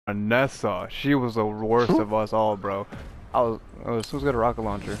Nessa, she was the worst of us all, bro. Who's got a rocket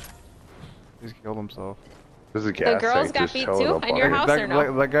launcher? He's killed himself. There's a The gas girls tank got just beat showing too up in on your here. house or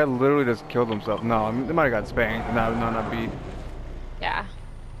no? That guy literally just killed himself. No, I mean, they might have got spanked. No, not beat. Yeah.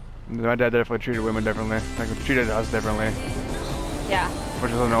 My dad definitely treated women differently. Like, treated us differently. Yeah.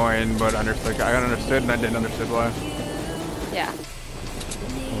 Which is annoying, but understood. I understood and I didn't understand why. Yeah.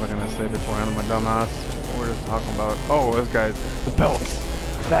 What was I gonna say before I my dumb ass? What were we just talking about? Oh, this guy's the belts.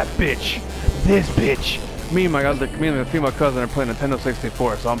 That bitch. This bitch. Me and the female cousin are playing Nintendo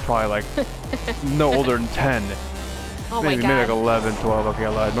 64, so I'm probably like no older than 10. Oh maybe, my god. maybe like 11, 12. Okay, I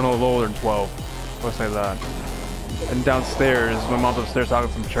lied. No, older than 12. Let's say that. And downstairs, my mom's upstairs talking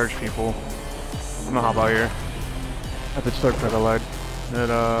to some church people. I'm gonna hop out here. At the church, I lied.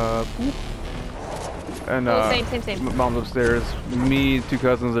 And Same. mom's upstairs. Me, two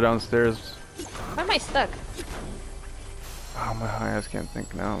cousins are downstairs. Why am I stuck? Oh my, I just can't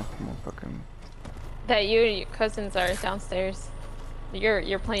think now. I'm all fucking. That you and your cousins are downstairs.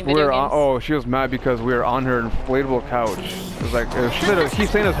 You're playing video games. Oh, she was mad because we were on her inflatable couch. It was like she said it,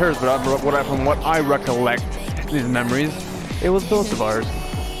 keeps saying it's hers, but from what I recollect, these memories, it was both of ours.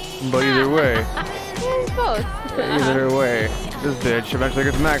 But either way, It's both. either way, this bitch eventually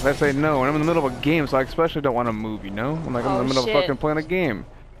gets mad 'cause I say no, and I'm in the middle of a game, so I especially don't want to move. You know, I'm like I'm in the middle of fucking playing a game,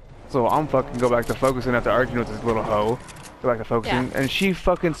 so I'm fucking go back to focusing after arguing with this little hoe. Go back to focusing, and she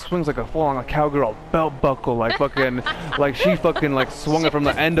fucking swings like a full-on cowgirl belt buckle, like fucking, like she fucking like swung it from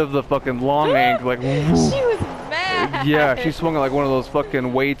the end of the fucking long angle, like. Woo. She was mad. Yeah, she swung it like one of those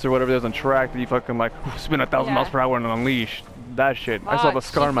fucking weights or whatever there's on track that you fucking like spin 1,000 miles per hour and unleash. That shit. I still have a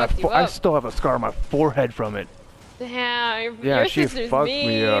scar on my. I still have a scar on my forehead from it. Damn, Yeah, your she sister's fucked mean.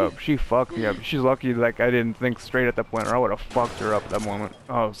 me up. She fucked me up. She's lucky like I didn't think straight at that point, or I would have fucked her up at that moment.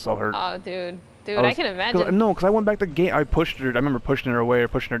 Oh, I was so hurt. Oh, dude. I can imagine. No, because I went back to game. I pushed her. I remember pushing her away or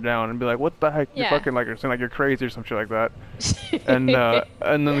pushing her down and be like, "What the heck? You're fucking like you're saying like you're crazy or some shit like that." and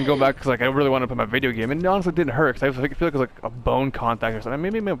then go back because like I really wanted to play my video game, and it honestly didn't hurt because I feel like it was like a bone contact or something.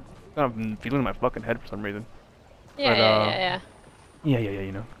 Maybe I'm kind of feeling in my fucking head for some reason. Yeah. Yeah,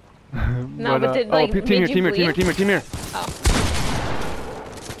 you know. No, but did like team here. Oh.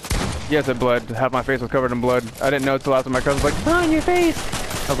 Yes, it bled. Half my face was covered in blood. I didn't know until after my cousin was like, "Burn your face."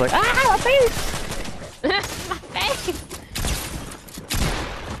 I was like, "Ah, my face!" My face.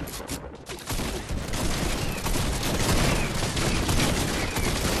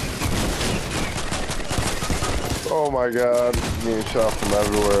 Oh my god, being shot from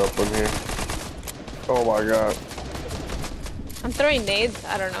everywhere up in here. Oh my god. I'm throwing nades.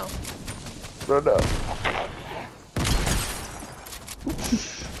 I don't know. Run up.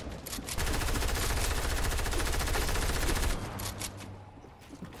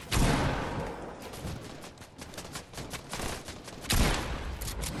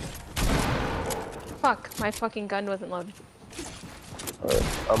 Fuck, my fucking gun wasn't loaded. Alright,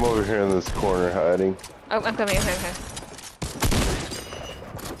 I'm over here in this corner hiding. Oh, I'm coming.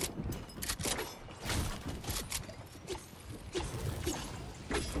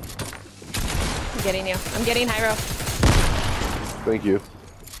 I'm getting you. I'm getting Hyro. Thank you.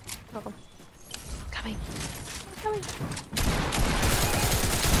 Welcome. Coming.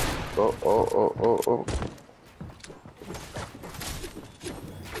 Oh.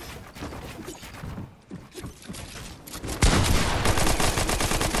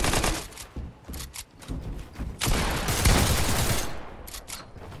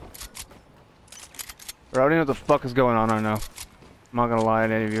 I don't even know what the fuck is going on right now. I'm not gonna lie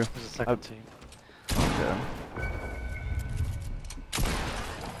to any of you. There's a second team. Yeah.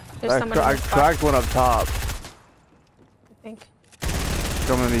 There's someone I cracked one up top. I think.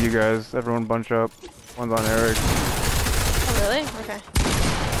 Coming to you guys. Everyone bunch up. One's on Eric. Oh, really? Okay.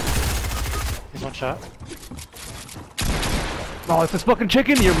 He's one shot. Oh, it's this fucking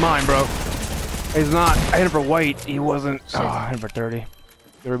chicken? You're mine, bro. He's not. I hit him for white. He wasn't. Shit. Oh, I hit him for 30.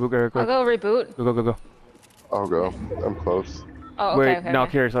 Go reboot Eric quick. I'll go reboot. Go. I'll go. I'm close. Oh, okay. Wait, okay, now I'll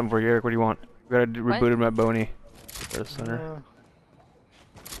okay. carry something for you, Eric. What do you want? We gotta What? reboot him at Boney. For the center. I'm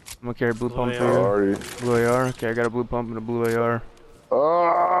gonna carry blue pump for you. Already. Blue AR. Okay, I got a blue pump and a blue AR. Oh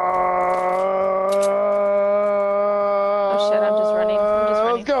shit, I'm just running.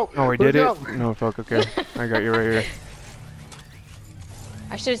 Let's go. Oh, we did it? No, fuck, okay. I got you right here.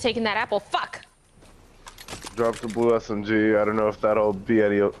 I should have taken that apple. Fuck! Drop the blue SMG. I don't know if that'll be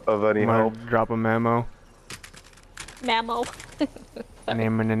any of any help. Drop a memo. Mammo.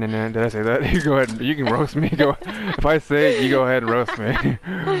 Did I say that? You go ahead. You can roast me. Go. If I say it, you go ahead and roast me.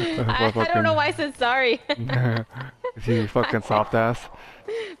 I don't know why I said sorry. You fucking soft ass.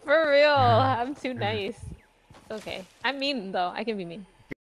 For real. I'm too nice. It's okay. I'm mean though. I can be mean.